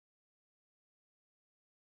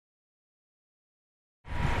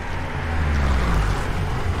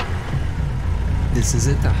This is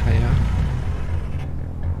it, Ahaya.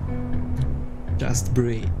 Just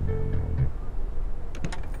breathe.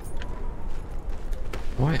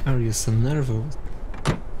 Why are you so nervous?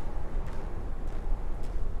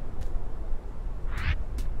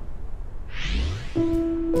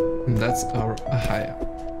 And that's our Ahaya.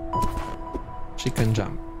 She can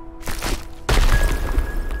jump.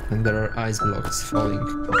 And there are ice blocks falling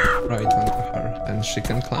right onto her, and she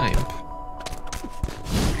can climb.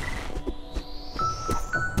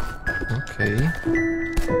 Okay.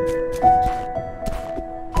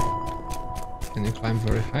 Can you climb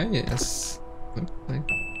very high? Yes. Looks like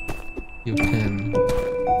you can.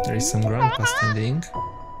 There is some grandpa standing.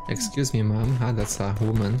 Excuse me, ma'am. Ah, that's a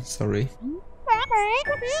woman. Sorry.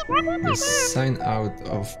 The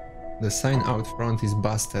sign out front is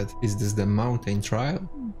busted. Is this the mountain trial?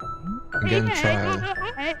 Again, trial.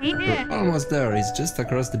 We're almost there. It's just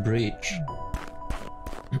across the bridge.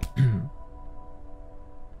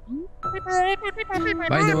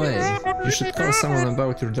 By the way, you should call someone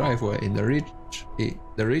about your driveway.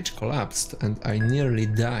 The ridge collapsed and I nearly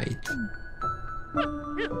died.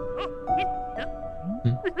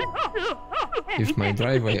 If my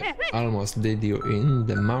driveway almost did you in,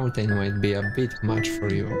 the mountain might be a bit much for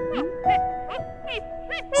you.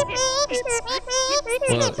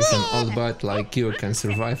 Well, if an old bat like you can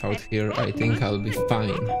survive out here, I think I'll be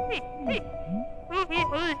fine.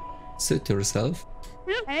 Suit yourself.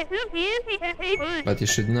 But you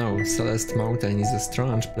should know, Celeste Mountain is a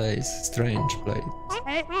strange place.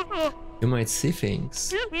 You might see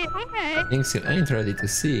things you ain't ready to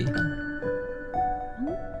see.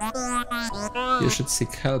 You should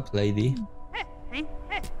seek help, lady.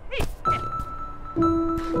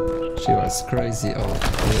 She was crazy all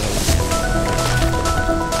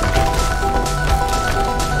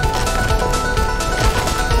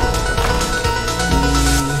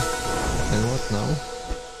And what now?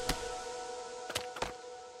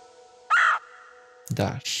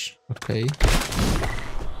 Dash. Okay.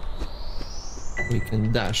 We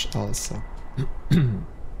can dash also.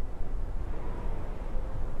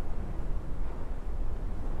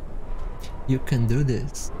 You can do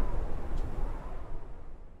this.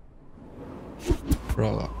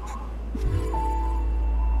 Roll up.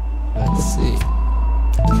 Let's see.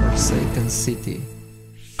 Forsaken City.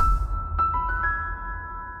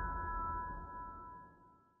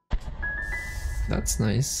 That's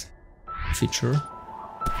nice. Feature.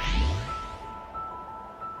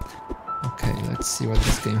 Okay, let's see what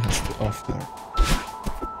this game has to offer.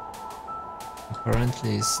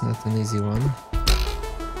 Apparently it's not an easy one.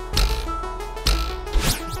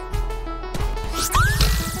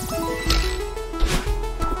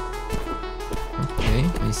 Okay,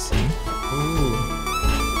 I see. Ooh.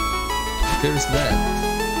 Here's that.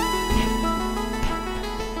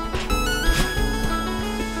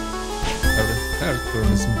 Her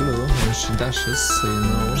turns blue when she dashes, so you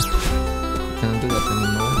know you can't do that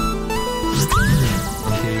anymore.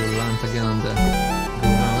 Until you land again on the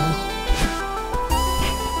ground.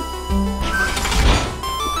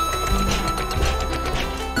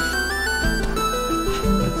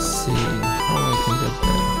 Let's see how I can get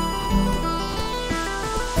there.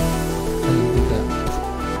 Can I do that?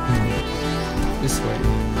 This way.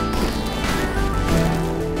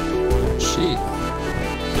 Shit.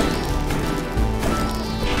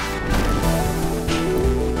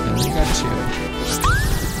 And I got you.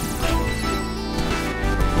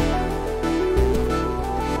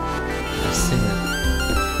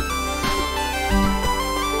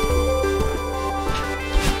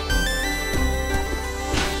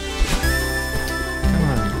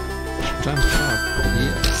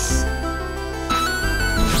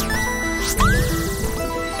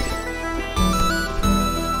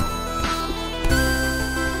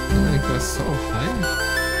 So high.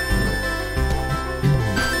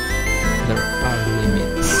 There are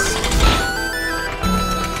limits.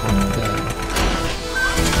 And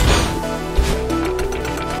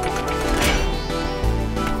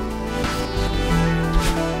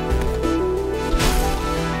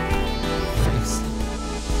nice.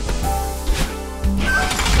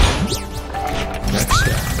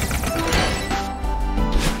 Gotcha.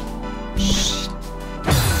 Shit.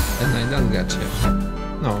 And I don't gotcha.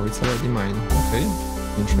 No, it's already mine. Okay,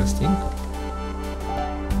 interesting.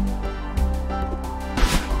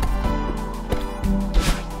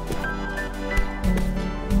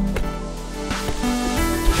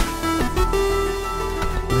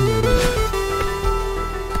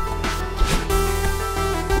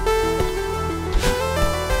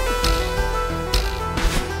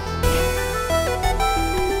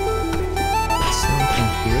 Something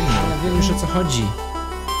green. Ja wiem już o co chodzi.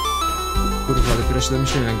 kurwa, dopiero się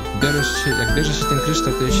domyśliłem, jak bierze się ten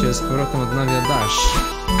kryształ, to się z powrotem odnawia dash.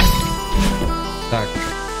 Tak,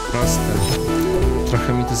 proste.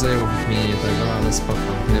 Trochę mi to zajęło wymienienie tego, ale spoko,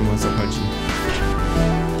 wiem o co chodzi.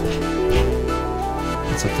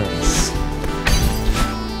 I co teraz?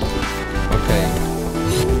 Okej,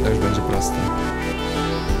 to już będzie proste.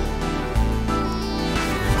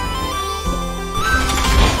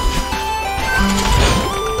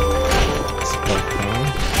 Spoko.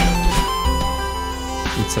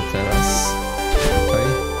 I co teraz? Okej.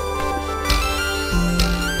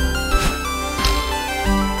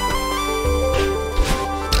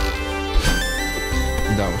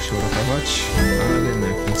 Udało się uratować, ale wiemy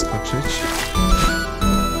jak nie skoczyć.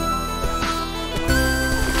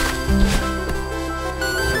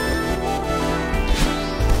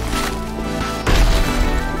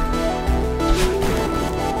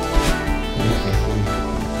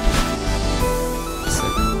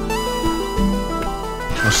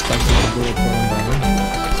 Aż tak to było porąbane.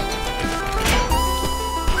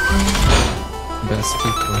 Bez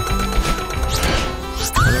kitu.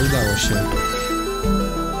 Ale udało się.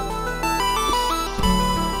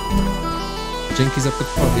 Dzięki za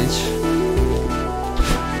podpowiedź.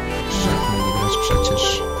 Wszak mogli grać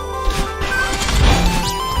przecież.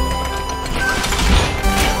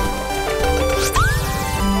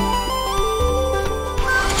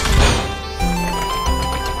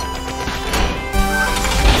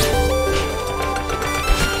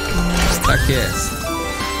 Tak jest.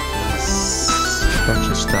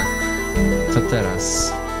 Skoczyć tak. Co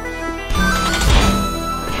teraz?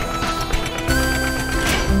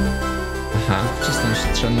 Aha, wcisnąć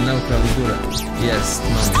trzeba neutral i górę. Jest,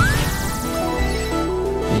 mamy.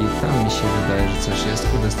 I tam mi się wydaje, że coś jest.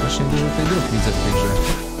 Kurde, strasznie dużo tej dróg widzę w tej grze.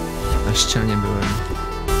 Na ścianie byłem.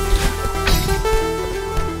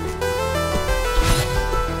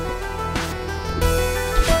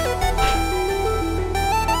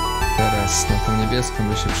 Teraz na tą niebieską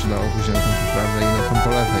by się przydało później na tą po prawej i na tą po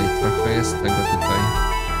lewej. Trochę jest tego tutaj.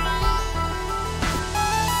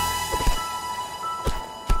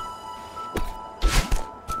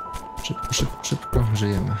 Szybko, szybko, szybko.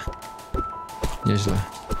 Żyjemy. Nieźle.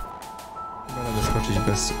 Chyba radę skoczyć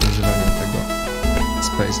bez używania tego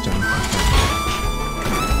Space Jumpa.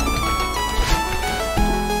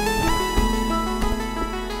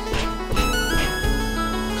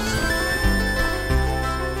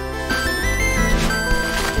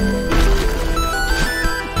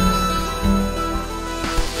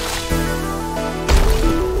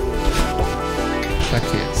 Tak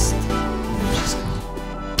jest.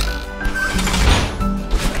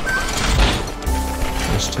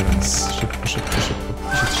 Jeszcze raz. Szybko, szybko,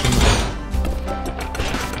 szybko. Się trzyma.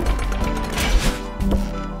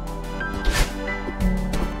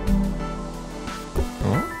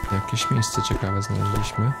 O, jakieś miejsce ciekawe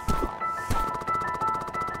znaleźliśmy.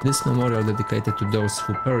 This memorial dedicated to those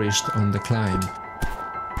who perished on the climb.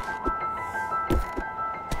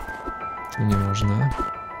 Tu nie można.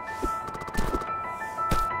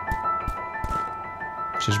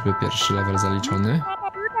 Czyżby pierwszy level zaliczony?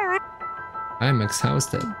 I'm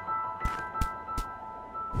exhausted.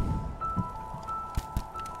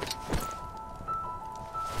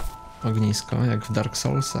 Ognisko, jak w Dark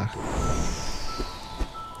Soulsach.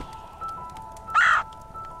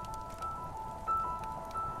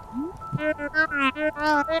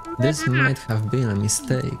 This might have been a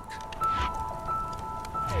mistake.